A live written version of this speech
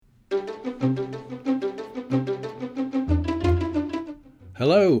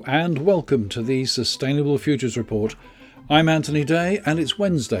Hello and welcome to the Sustainable Futures Report. I'm Anthony Day and it's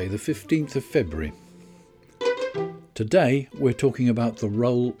Wednesday the 15th of February. Today we're talking about the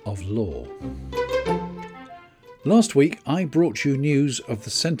role of law. Last week I brought you news of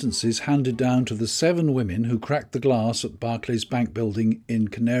the sentences handed down to the 7 women who cracked the glass at Barclays Bank building in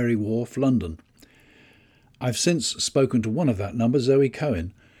Canary Wharf, London. I've since spoken to one of that number, Zoe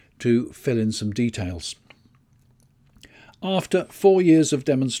Cohen, to fill in some details. After 4 years of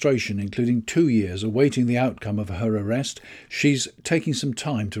demonstration, including 2 years awaiting the outcome of her arrest, she's taking some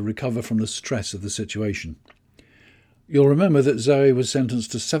time to recover from the stress of the situation. You'll remember that Zoe was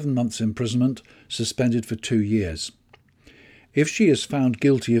sentenced to 7 months imprisonment, suspended for 2 years. If she is found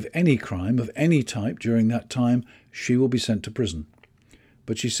guilty of any crime of any type during that time, she will be sent to prison.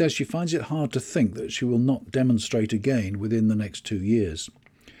 But she says she finds it hard to think that she will not demonstrate again within the next 2 years.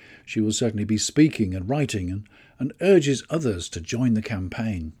 She will certainly be speaking and writing and urges others to join the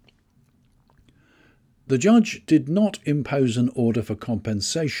campaign. The judge did not impose an order for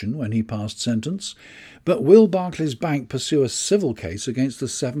compensation when he passed sentence, but will Barclays Bank pursue a civil case against the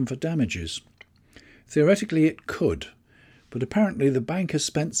 7 for damages? Theoretically it could, but apparently the bank has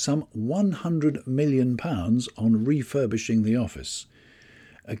spent some £100 million on refurbishing the office.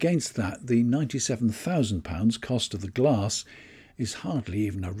 Against that, the £97,000 cost of the glass is hardly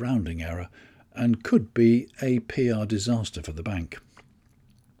even a rounding error and could be a PR disaster for the bank.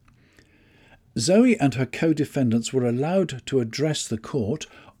 Zoe and her co-defendants were allowed to address the court,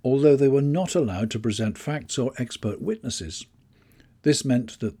 although they were not allowed to present facts or expert witnesses. This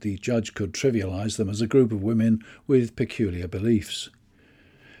meant that the judge could trivialise them as a group of women with peculiar beliefs.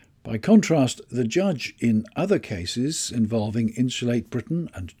 By contrast, the judge in other cases involving Insulate Britain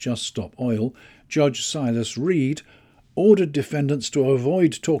and Just Stop Oil, Judge Silas Reed, ordered defendants to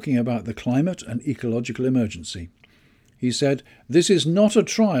avoid talking about the climate and ecological emergency. He said, "This is not a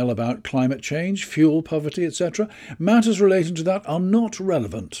trial about climate change, fuel poverty, etc. Matters relating to that are not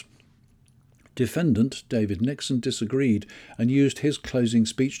relevant." Defendant David Nixon disagreed and used his closing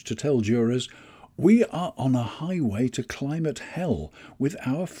speech to tell jurors, "We are on a highway to climate hell with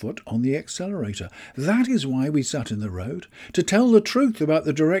our foot on the accelerator. That is why we sat in the road, to tell the truth about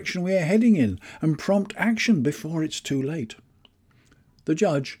the direction we are heading in and prompt action before it's too late." The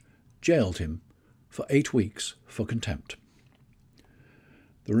judge jailed him for 8 weeks for contempt.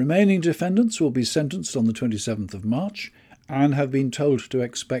 The remaining defendants will be sentenced on the 27th of March and have been told to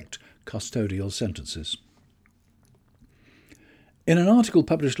expect custodial sentences. In an article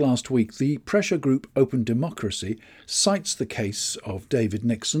published last week, the pressure group Open Democracy cites the case of David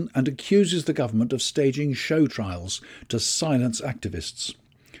Nixon and accuses the government of staging show trials to silence activists.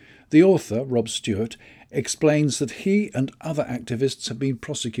 The author, Rob Stewart, explains that he and other activists have been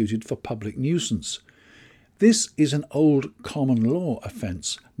prosecuted for public nuisance. This is an old common law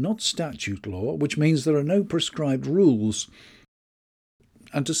offence, not statute law, which means there are no prescribed rules.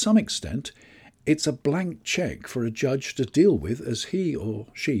 And to some extent, it's a blank cheque for a judge to deal with as he or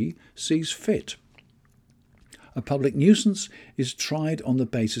she sees fit. A public nuisance is tried on the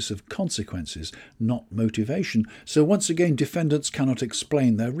basis of consequences, not motivation, so once again defendants cannot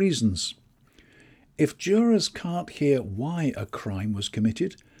explain their reasons. If jurors can't hear why a crime was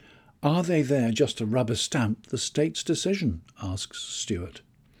committed, are they there just to rubber stamp the state's decision? Asks Stewart.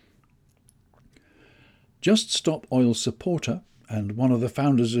 Just Stop Oil supporter and one of the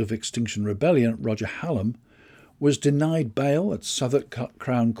founders of Extinction Rebellion, Roger Hallam, was denied bail at Southwark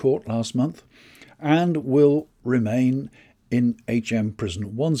Crown Court last month and will remain in HM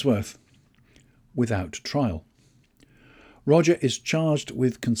Prison Wandsworth without trial. Roger is charged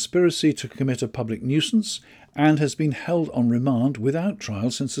with conspiracy to commit a public nuisance and has been held on remand without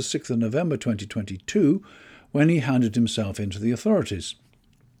trial since the 6th of November 2022, when he handed himself in to the authorities.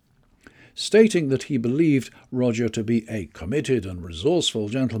 Stating that he believed Roger to be a committed and resourceful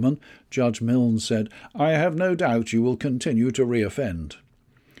gentleman, Judge Milne said, "I have no doubt you will continue to reoffend."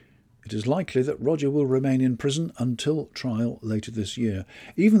 It is likely that Roger will remain in prison until trial later this year,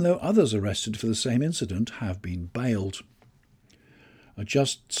 even though others arrested for the same incident have been bailed. A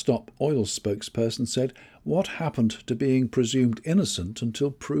Just Stop Oil spokesperson said, "What happened to being presumed innocent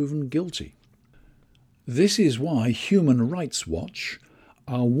until proven guilty?" This is why Human Rights Watch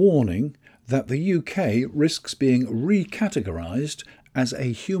are warning that the UK risks being recategorised as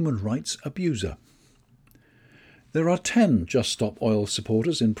a human rights abuser. There are 10 Just Stop Oil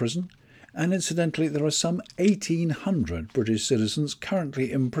supporters in prison, and incidentally there are some 1,800 British citizens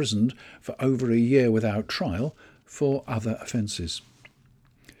currently imprisoned for over a year without trial for other offences.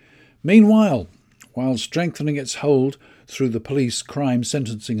 Meanwhile, while strengthening its hold, Through the Police Crime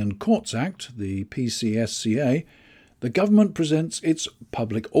Sentencing and Courts Act, the PCSCA, the government presents its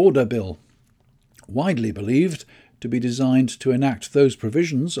Public Order Bill, widely believed to be designed to enact those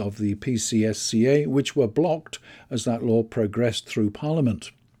provisions of the PCSCA which were blocked as that law progressed through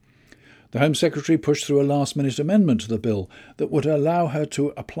Parliament. The Home Secretary pushed through a last-minute amendment to the bill that would allow her to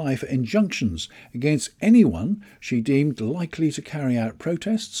apply for injunctions against anyone she deemed likely to carry out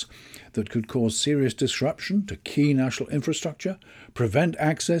protests that could cause serious disruption to key national infrastructure, prevent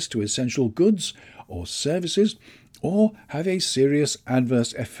access to essential goods or services, or have a serious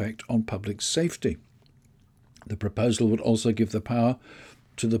adverse effect on public safety. The proposal would also give the power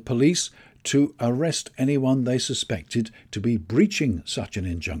to the police to arrest anyone they suspected to be breaching such an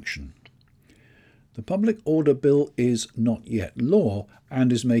injunction. The Public Order Bill is not yet law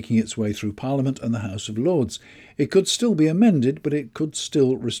and is making its way through Parliament and the House of Lords. It could still be amended, but it could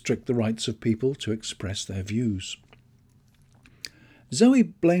still restrict the rights of people to express their views. Zoe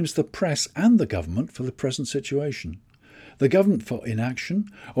blames the press and the government for the present situation. The government for inaction,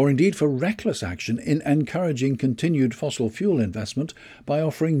 or indeed for reckless action in encouraging continued fossil fuel investment by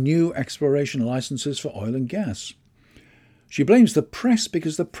offering new exploration licences for oil and gas. She blames the press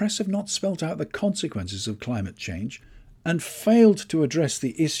because the press have not spelt out the consequences of climate change and failed to address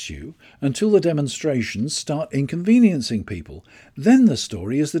the issue until the demonstrations start inconveniencing people. Then the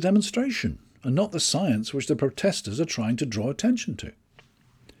story is the demonstration and not the science which the protesters are trying to draw attention to.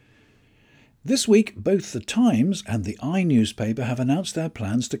 This week, both the Times and the newspaper have announced their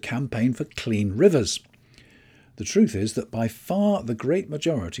plans to campaign for clean rivers. The truth is that by far the great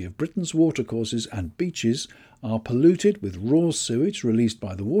majority of Britain's watercourses and beaches are polluted with raw sewage released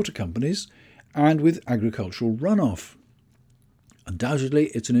by the water companies and with agricultural runoff. Undoubtedly,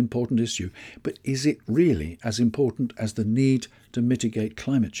 it's an important issue, but is it really as important as the need to mitigate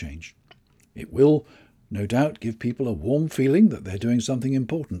climate change? It will, no doubt, give people a warm feeling that they're doing something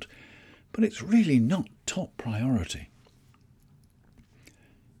important, but it's really not top priority.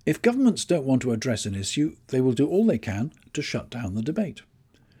 If governments don't want to address an issue, they will do all they can to shut down the debate.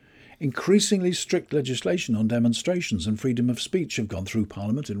 Increasingly strict legislation on demonstrations and freedom of speech have gone through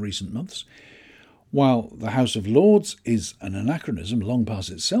Parliament in recent months. While the House of Lords is an anachronism long past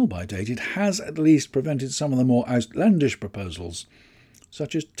its sell-by date, it has at least prevented some of the more outlandish proposals,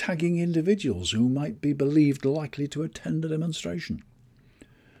 such as tagging individuals who might be believed likely to attend a demonstration.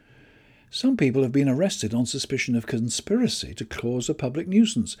 Some people have been arrested on suspicion of conspiracy to cause a public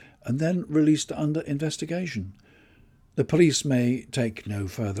nuisance and then released under investigation. The police may take no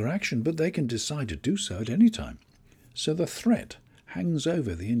further action, but they can decide to do so at any time. So the threat hangs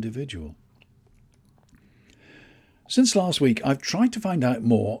over the individual. Since last week, I've tried to find out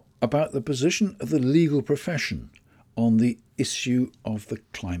more about the position of the legal profession on the issue of the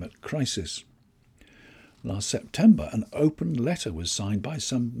climate crisis. Last September, an open letter was signed by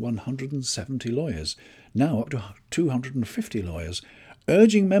some 170 lawyers, now up to 250 lawyers,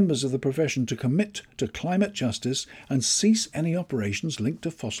 urging members of the profession to commit to climate justice and cease any operations linked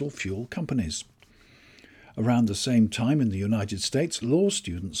to fossil fuel companies. Around the same time in the United States, law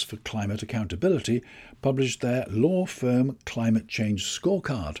students for climate accountability published their law firm climate change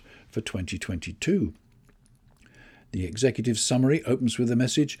scorecard for 2022. The executive summary opens with the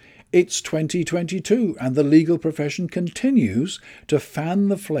message, "It's 2022 and the legal profession continues to fan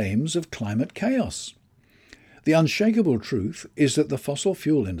the flames of climate chaos." The unshakable truth is that the fossil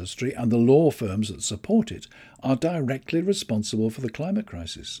fuel industry and the law firms that support it are directly responsible for the climate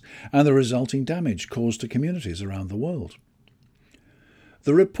crisis and the resulting damage caused to communities around the world.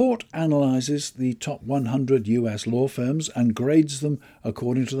 The report analyses the top 100 US law firms and grades them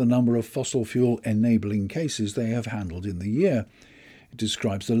according to the number of fossil fuel enabling cases they have handled in the year. It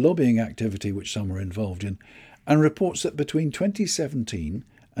describes the lobbying activity which some were involved in and reports that between 2017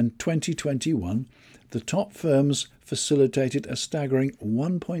 and 2021, the top firms facilitated a staggering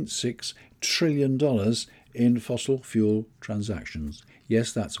 $1.6 trillion in fossil fuel transactions.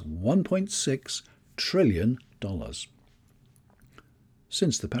 Yes, that's $1.6 trillion.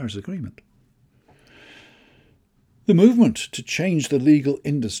 Since the Paris Agreement. The movement to change the legal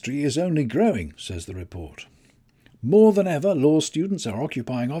industry is only growing, says the report. More than ever, law students are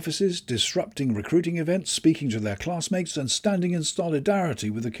occupying offices, disrupting recruiting events, speaking to their classmates, and standing in solidarity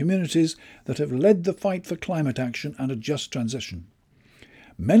with the communities that have led the fight for climate action and a just transition.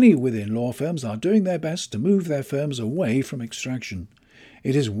 Many within law firms are doing their best to move their firms away from extraction.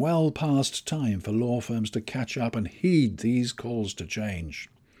 It is well past time for law firms to catch up and heed these calls to change.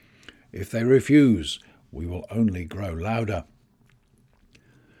 If they refuse, we will only grow louder.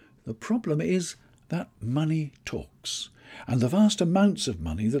 The problem is that money talks, and the vast amounts of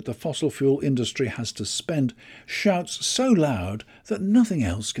money that the fossil fuel industry has to spend shouts so loud that nothing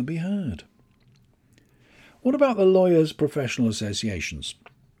else can be heard. What about the lawyers' professional associations?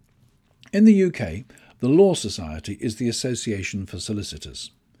 In the UK, the Law Society is the Association for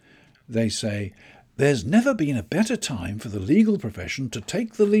Solicitors. They say, "There's never been a better time for the legal profession to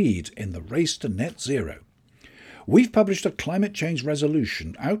take the lead in the race to net zero. We've published a climate change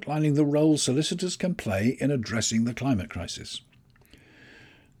resolution outlining the role solicitors can play in addressing the climate crisis."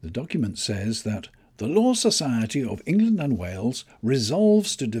 The document says that the Law Society of England and Wales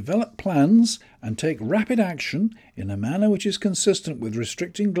resolves to develop plans and take rapid action in a manner which is consistent with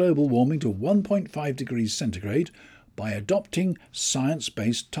restricting global warming to 1.5 degrees centigrade by adopting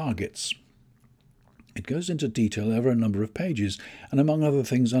science-based targets. It goes into detail over a number of pages and, among other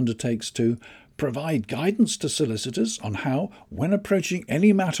things, undertakes to provide guidance to solicitors on how, when approaching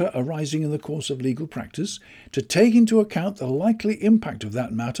any matter arising in the course of legal practice, to take into account the likely impact of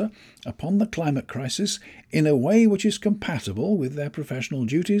that matter upon the climate crisis in a way which is compatible with their professional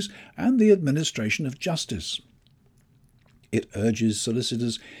duties and the administration of justice. It urges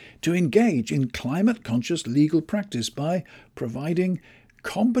solicitors to engage in climate-conscious legal practice by providing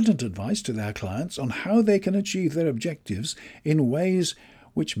competent advice to their clients on how they can achieve their objectives in ways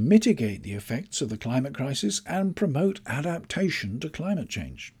which mitigate the effects of the climate crisis and promote adaptation to climate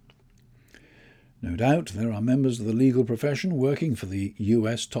change. No doubt there are members of the legal profession working for the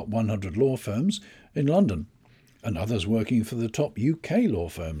US top 100 law firms in London, and others working for the top UK law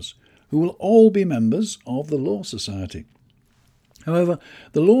firms, who will all be members of the Law Society. However,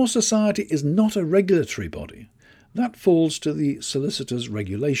 the Law Society is not a regulatory body. That falls to the Solicitors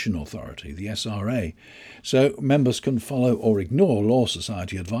Regulation Authority, the SRA, so members can follow or ignore Law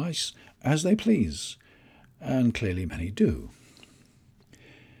Society advice as they please, and clearly many do.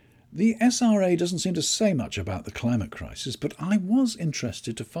 The SRA doesn't seem to say much about the climate crisis, but I was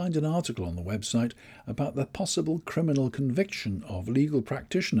interested to find an article on the website about the possible criminal conviction of legal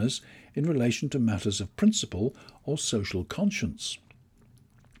practitioners in relation to matters of principle or social conscience.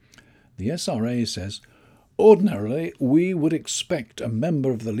 The SRA says, "Ordinarily, we would expect a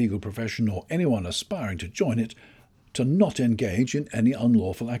member of the legal profession or anyone aspiring to join it to not engage in any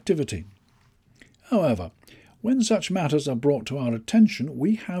unlawful activity. However, when such matters are brought to our attention,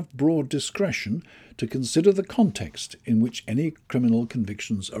 we have broad discretion to consider the context in which any criminal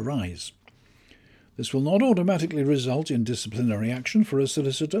convictions arise. This will not automatically result in disciplinary action for a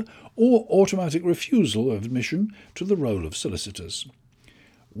solicitor or automatic refusal of admission to the roll of solicitors.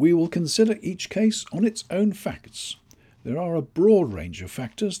 We will consider each case on its own facts. There are a broad range of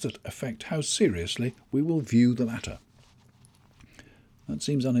factors that affect how seriously we will view the matter." That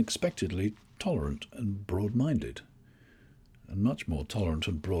seems unexpectedly tolerant and broad-minded, and much more tolerant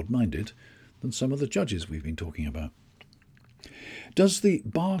and broad-minded than some of the judges we've been talking about. Does the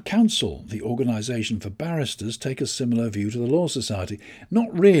Bar Council, the organisation for barristers, take a similar view to the Law Society?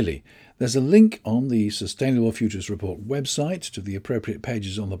 Not really. There's a link on the Sustainable Futures Report website to the appropriate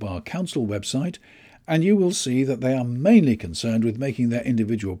pages on the Bar Council website, and you will see that they are mainly concerned with making their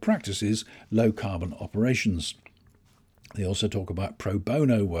individual practices low-carbon operations. They also talk about pro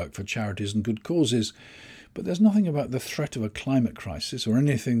bono work for charities and good causes, but there's nothing about the threat of a climate crisis or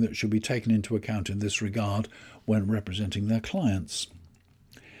anything that should be taken into account in this regard when representing their clients.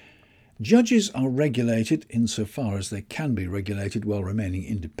 Judges are regulated, insofar as they can be regulated while remaining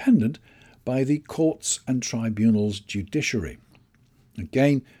independent, by the courts and tribunals judiciary.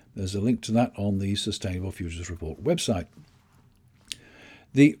 Again, there's a link to that on the Sustainable Futures Report website.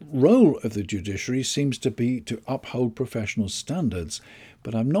 The role of the judiciary seems to be to uphold professional standards,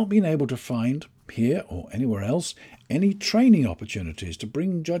 but I've not been able to find, here or anywhere else, any training opportunities to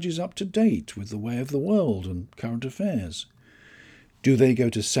bring judges up to date with the way of the world and current affairs. Do they go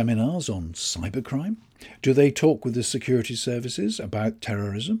to seminars on cybercrime? Do they talk with the security services about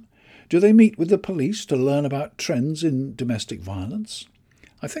terrorism? Do they meet with the police to learn about trends in domestic violence?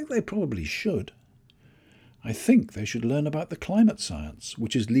 I think they probably should. I think they should learn about the climate science,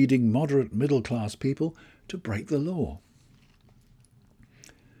 which is leading moderate middle-class people to break the law.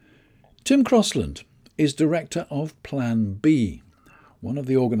 Tim Crossland is director of Plan B, one of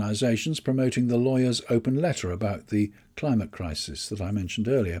the organisations promoting the lawyer's open letter about the climate crisis that I mentioned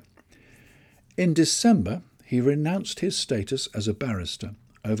earlier. In December, he renounced his status as a barrister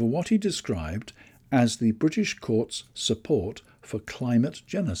over what he described as the British court's support for climate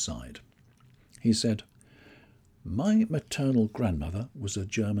genocide. He said, "My maternal grandmother was a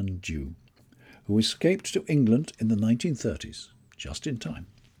German Jew who escaped to England in the 1930s, just in time.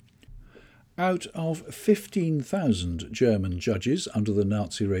 Out of 15,000 German judges under the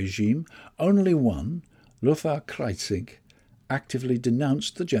Nazi regime, only one, Lothar Kreizig, actively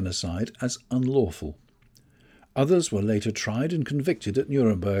denounced the genocide as unlawful. Others were later tried and convicted at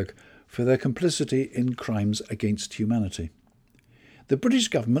Nuremberg for their complicity in crimes against humanity. The British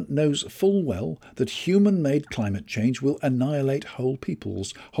government knows full well that human-made climate change will annihilate whole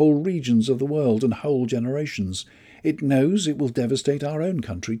peoples, whole regions of the world and whole generations. It knows it will devastate our own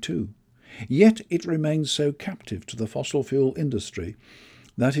country too. Yet it remains so captive to the fossil fuel industry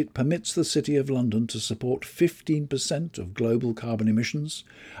that it permits the City of London to support 15% of global carbon emissions,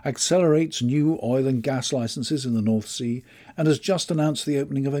 accelerates new oil and gas licences in the North Sea, and has just announced the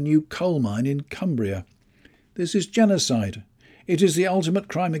opening of a new coal mine in Cumbria. This is genocide. It is the ultimate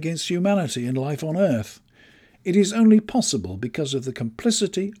crime against humanity and life on Earth. It is only possible because of the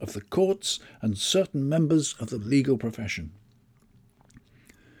complicity of the courts and certain members of the legal profession.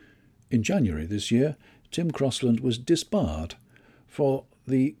 In January this year, Tim Crossland was disbarred for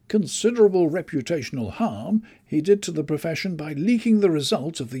the considerable reputational harm he did to the profession by leaking the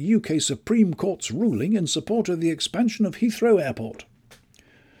result of the UK Supreme Court's ruling in support of the expansion of Heathrow Airport.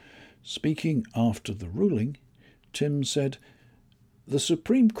 Speaking after the ruling, Tim said, "The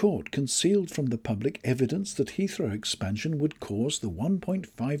Supreme Court concealed from the public evidence that Heathrow expansion would cause the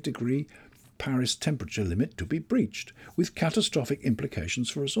 1.5-degree Paris temperature limit to be breached, with catastrophic implications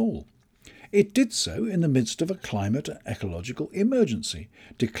for us all. It did so in the midst of a climate and ecological emergency,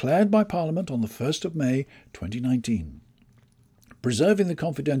 declared by Parliament on the 1st of May 2019. Preserving the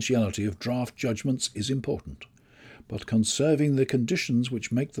confidentiality of draft judgments is important, but conserving the conditions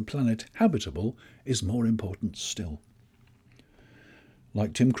which make the planet habitable is more important still."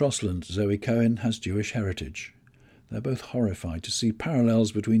 Like Tim Crossland, Zoe Cohen has Jewish heritage. They're both horrified to see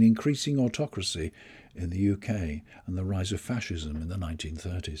parallels between increasing autocracy in the UK and the rise of fascism in the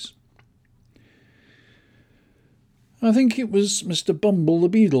 1930s. I think it was Mr. Bumble the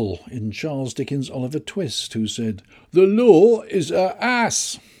Beadle in Charles Dickens' Oliver Twist who said, "The law is a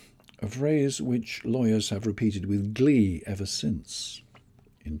ass," a phrase which lawyers have repeated with glee ever since.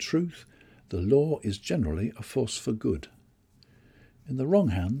 In truth, the law is generally a force for good. In the wrong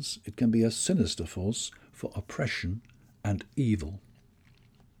hands, it can be a sinister force for oppression and evil.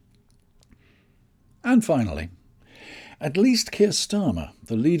 And finally, at least Keir Starmer,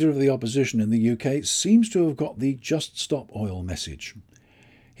 the leader of the opposition in the UK, seems to have got the Just Stop Oil message.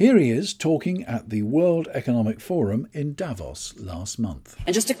 Here he is talking at the World Economic Forum in Davos last month.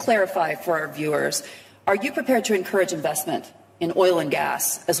 And just to clarify for our viewers, are you prepared to encourage investment in oil and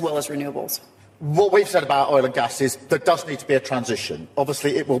gas as well as renewables? What we've said about oil and gas is there does need to be a transition.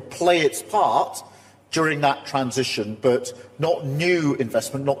 Obviously, it will play its part during that transition, but not new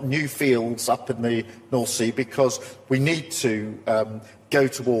investment, not new fields up in the North Sea, because we need to go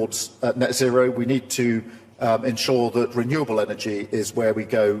towards net zero. We need to ensure that renewable energy is where we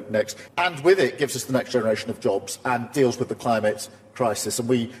go next. And with it gives us the next generation of jobs and deals with the climate crisis.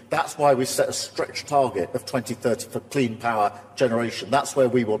 And that's why we set a stretch target of 2030 for clean power generation. That's where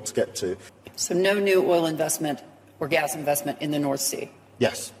we want to get to. So no new oil investment or gas investment in the North Sea?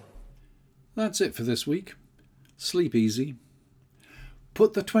 Yes. That's it for this week. Sleep easy.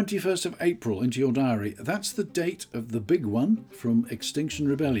 Put the 21st of April into your diary. That's the date of the big one from Extinction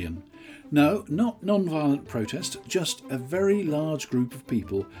Rebellion. No, not non-violent protest, just a very large group of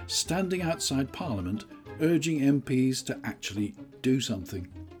people standing outside Parliament urging MPs to actually do something.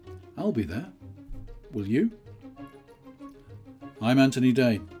 I'll be there. Will you? I'm Anthony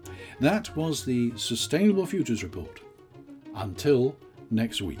Day. That was the Sustainable Futures Report. Until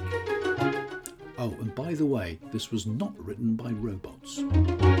next week. Oh, and by the way, this was not written by robots.